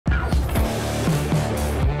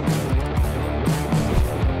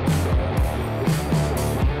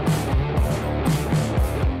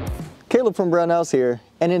Caleb from Brownells here,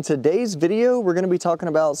 and in today's video we're going to be talking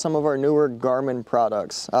about some of our newer Garmin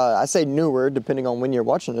products. I say newer depending on when you're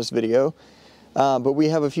watching this video, but we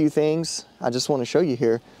have a few things I just want to show you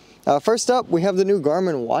here. First up, we have the new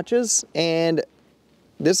Garmin watches, and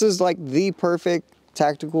this is like the perfect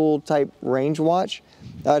tactical type range watch.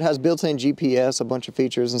 It has built-in GPS, a bunch of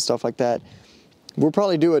features and stuff like that. We'll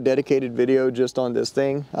probably do a dedicated video just on this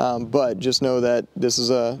thing, but just know that this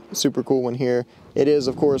is a super cool one here. It is,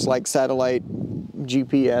 of course, like satellite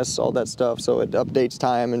GPS, all that stuff, so it updates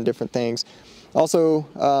time and different things.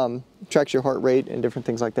 Also tracks your heart rate and different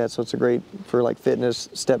things like that, so it's a great for like fitness,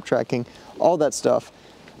 step tracking, all that stuff.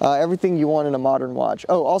 Everything you want in a modern watch.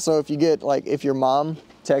 Oh, also, if you get, like, if your mom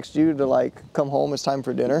texts you to like come home, it's time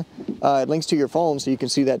for dinner, it links to your phone so you can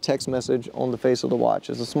see that text message on the face of the watch.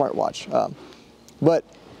 It's a smartwatch. But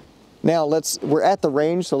now we're at the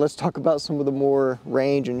range, so let's talk about some of the more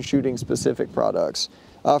range and shooting specific products.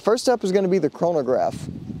 First up is going to be the Chronograph.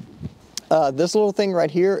 This little thing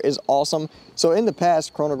right here is awesome. So in the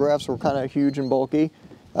past, chronographs were kind of huge and bulky,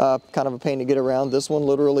 kind of a pain to get around. This one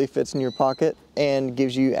literally fits in your pocket and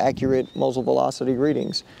gives you accurate muzzle velocity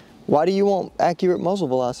readings. Why do you want accurate muzzle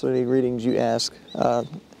velocity readings, you ask?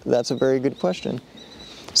 That's a very good question.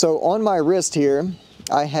 So on my wrist here,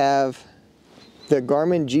 I have the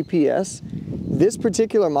Garmin GPS. This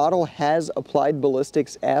particular model has Applied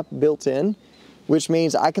Ballistics app built in, which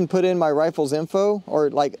means I can put in my rifle's info or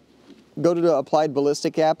like go to the Applied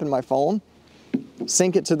Ballistic app in my phone,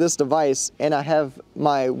 sync it to this device, and I have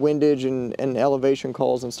my windage and elevation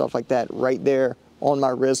calls and stuff like that right there on my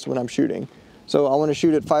wrist when I'm shooting. So I want to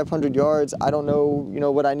shoot at 500 yards. I don't know,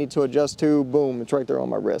 what I need to adjust to. Boom, it's right there on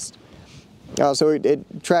my wrist. So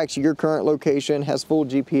it tracks your current location, has full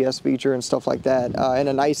GPS feature and stuff like that, and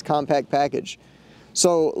a nice compact package.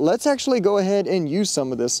 So let's actually go ahead and use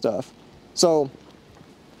some of this stuff. So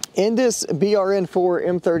in this BRN-4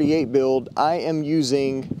 M38 build, I am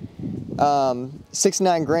using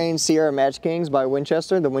 69 grain Sierra Match Kings by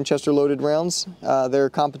Winchester, the Winchester loaded rounds. They're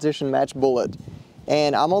competition match bullet.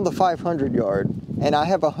 And I'm on the 500 yard, and I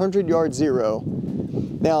have a 100 yard zero.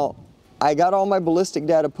 Now, I got all my ballistic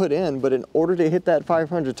data put in, but in order to hit that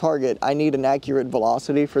 500 target, I need an accurate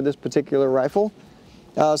velocity for this particular rifle.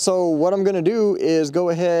 So what I'm gonna do is go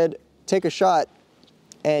ahead, take a shot,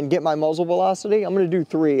 and get my muzzle velocity. I'm gonna do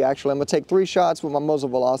 3, actually. I'm gonna take 3 shots with my muzzle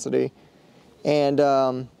velocity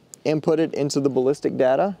and input it into the ballistic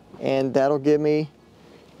data, and that'll give me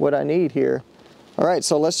what I need here. All right,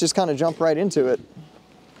 so let's just kind of jump right into it.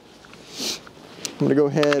 I'm gonna go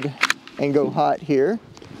ahead and go hot here.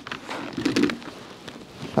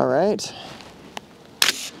 All right.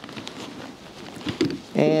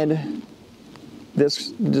 And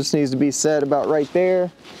this just needs to be set about right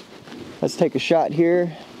there. Let's take a shot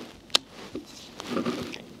here.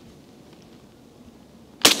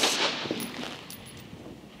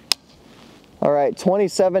 All right,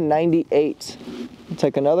 2798.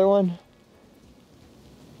 Take another one.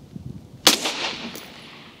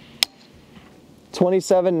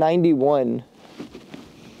 2791.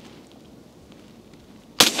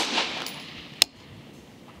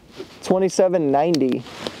 2790.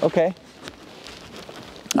 Okay.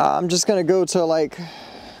 I'm just gonna go to, like,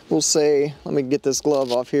 we'll say, let me get this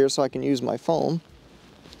glove off here so I can use my phone.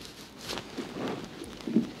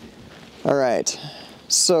 All right,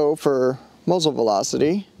 so for muzzle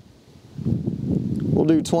velocity, we'll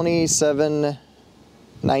do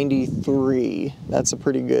 2793. That's a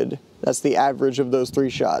pretty good, that's the average of those 3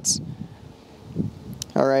 shots.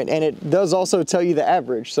 All right, and it does also tell you the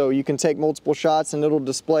average, so you can take multiple shots and it'll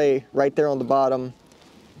display right there on the bottom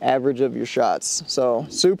average of your shots. So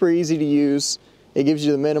super easy to use. It gives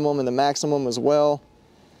you the minimum and the maximum as well.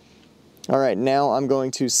 All right, now I'm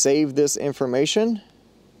going to save this information.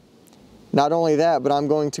 Not only that, but I'm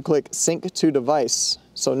going to click sync to device.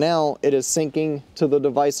 So now it is syncing to the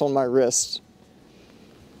device on my wrist.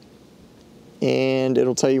 And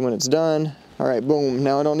it'll tell you when it's done. All right, boom,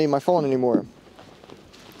 now I don't need my phone anymore.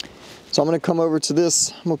 So I'm gonna come over to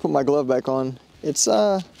this, I'm gonna put my glove back on. It's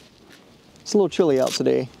a little chilly out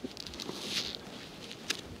today.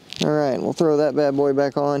 All right, we'll throw that bad boy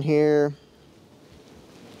back on here.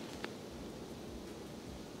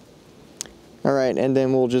 All right, and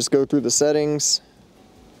then we'll just go through the settings.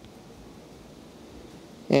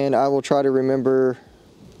 And I will try to remember,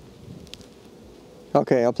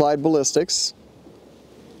 okay, Applied Ballistics.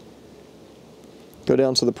 Go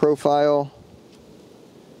down to the profile.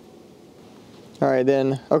 All right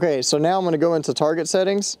then, okay, so now I'm gonna go into target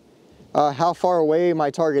settings, how far away my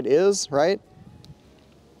target is, right?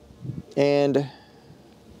 And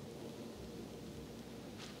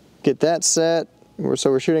get that set,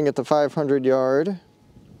 So we're shooting at the 500 yard.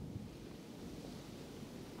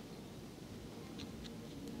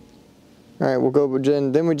 All right, we'll go,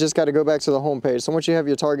 then we just got to go back to the home page. So once you have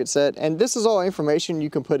your target set, and this is all information you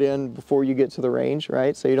can put in before you get to the range,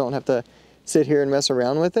 right? So you don't have to sit here and mess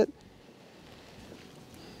around with it.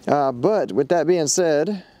 But with that being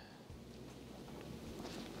said,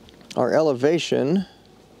 our elevation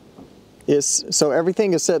is, so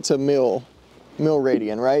everything is set to mil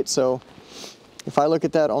radian, right? So if I look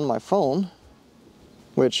at that on my phone,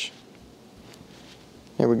 which,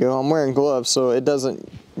 there we go, I'm wearing gloves, so it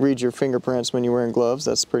doesn't read your fingerprints when you're wearing gloves.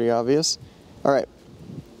 That's pretty obvious. All right.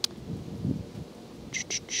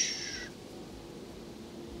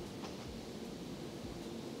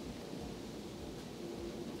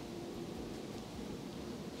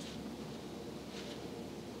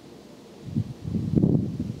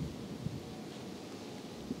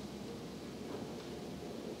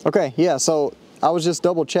 Okay, yeah, so I was just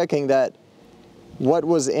double checking that what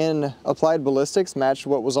was in Applied Ballistics matched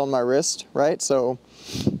what was on my wrist, right? So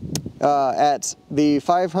at the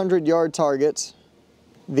 500 yard target,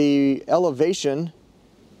 the elevation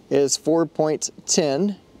is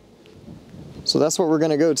 4.10. So that's what we're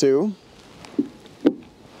gonna go to.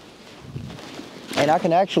 And I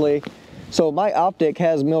can actually, so my optic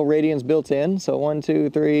has mil radians built in. So 1, 2,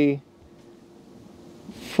 3,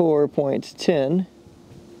 4.10.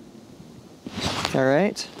 All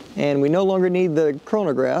right, and we no longer need the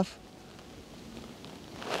chronograph.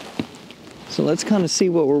 So let's kind of see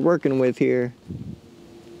what we're working with here.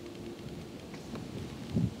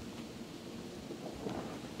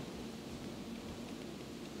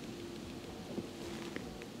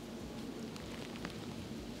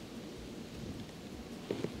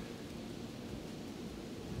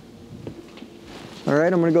 All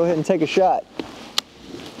right, I'm gonna go ahead and take a shot.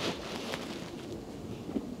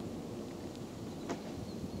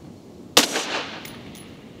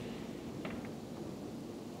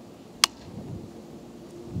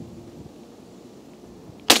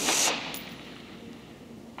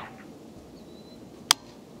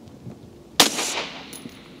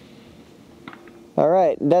 All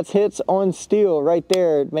right, that's hits on steel right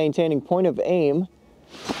there, maintaining point of aim.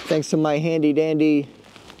 Thanks to my handy dandy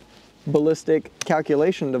ballistic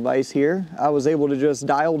calculation device here, I was able to just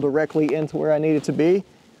dial directly into where I needed to be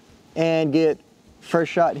and get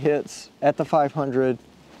first shot hits at the 500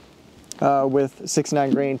 with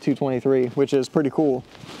 6.9 grain 223, which is pretty cool.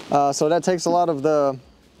 So that takes a lot of the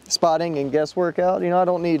spotting and guesswork out. You know, I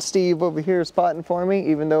don't need Steve over here spotting for me,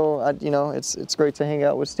 even though you know, it's great to hang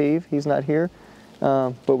out with Steve. He's not here.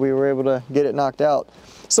 But we were able to get it knocked out.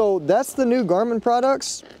 So that's the new Garmin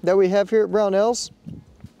products that we have here at Brownells.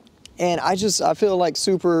 And I feel like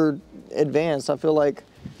super advanced. I feel like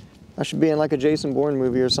I should be in like a Jason Bourne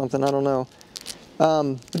movie or something, I don't know.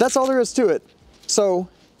 But that's all there is to it. So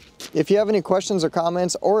if you have any questions or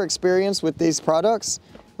comments or experience with these products,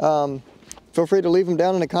 feel free to leave them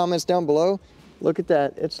down in the comments down below. Look at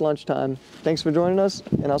that, it's lunchtime. Thanks for joining us,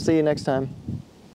 and I'll see you next time.